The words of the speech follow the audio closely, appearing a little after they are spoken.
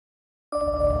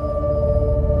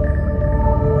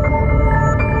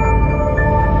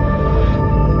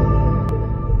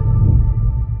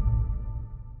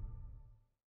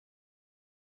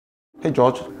Hey,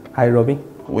 George. Hi, Robin.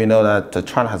 We know that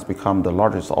China has become the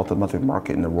largest automotive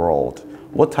market in the world.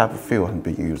 What type of fuel is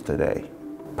being used today?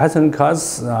 Passenger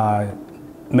cars are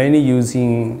mainly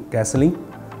using gasoline,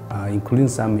 including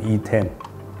some E10.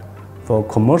 For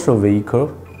commercial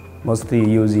vehicle, mostly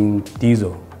using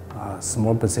diesel.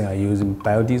 Small percent are using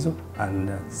biodiesel and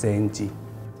CNG.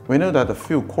 We know that the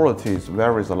fuel qualities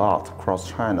varies a lot across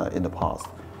China in the past.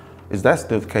 Is that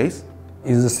still the case?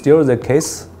 It's still the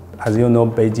case. As you know,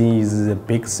 Beijing is a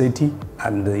big city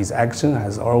and its action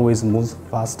has always moved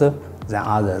faster than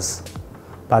others.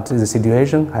 But the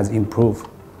situation has improved,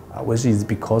 which is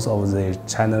because of the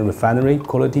China refinery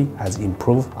quality has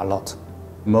improved a lot.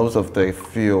 Most of the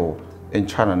fuel in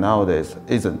China nowadays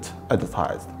isn't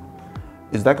additized.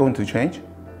 Is that going to change?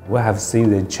 We have seen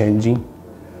the changing.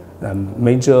 The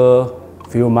major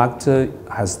fuel market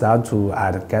has started to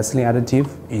add gasoline additive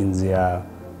in their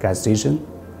gas station.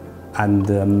 And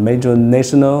the major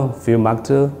national fuel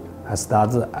market has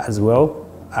started as well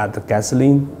at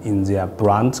gasoline in their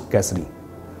brand gasoline.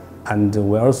 And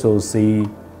we also see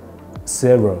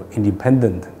several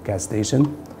independent gas stations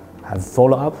have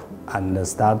followed up and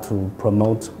start to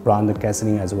promote brand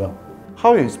gasoline as well.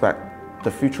 How do you expect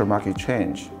the future market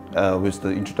change with the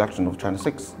introduction of China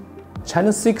 6?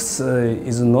 China 6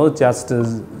 is not just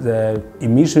the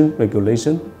emission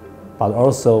regulation, but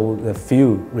also the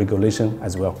fuel regulation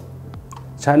as well.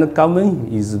 China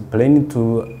government is planning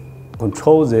to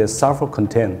control the sulfur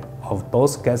content of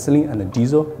both gasoline and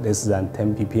diesel less than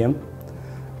 10 ppm.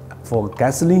 For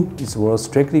gasoline, it will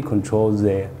strictly control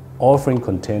the olefin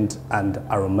content and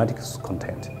aromatics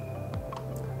content.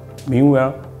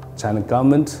 Meanwhile, China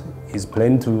government is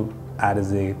planning to add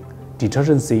the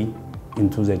detergency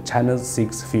into the China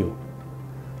 6 fuel.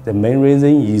 The main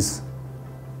reason is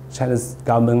China's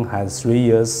government has 3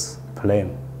 years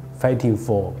plan fighting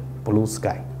for blue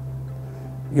sky.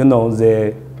 You know,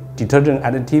 the detergent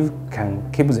additive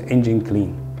can keep the engine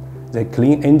clean. The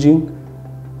clean engine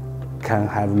can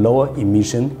have lower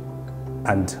emission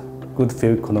and good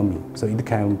fuel economy, so it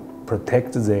can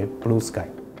protect the blue sky.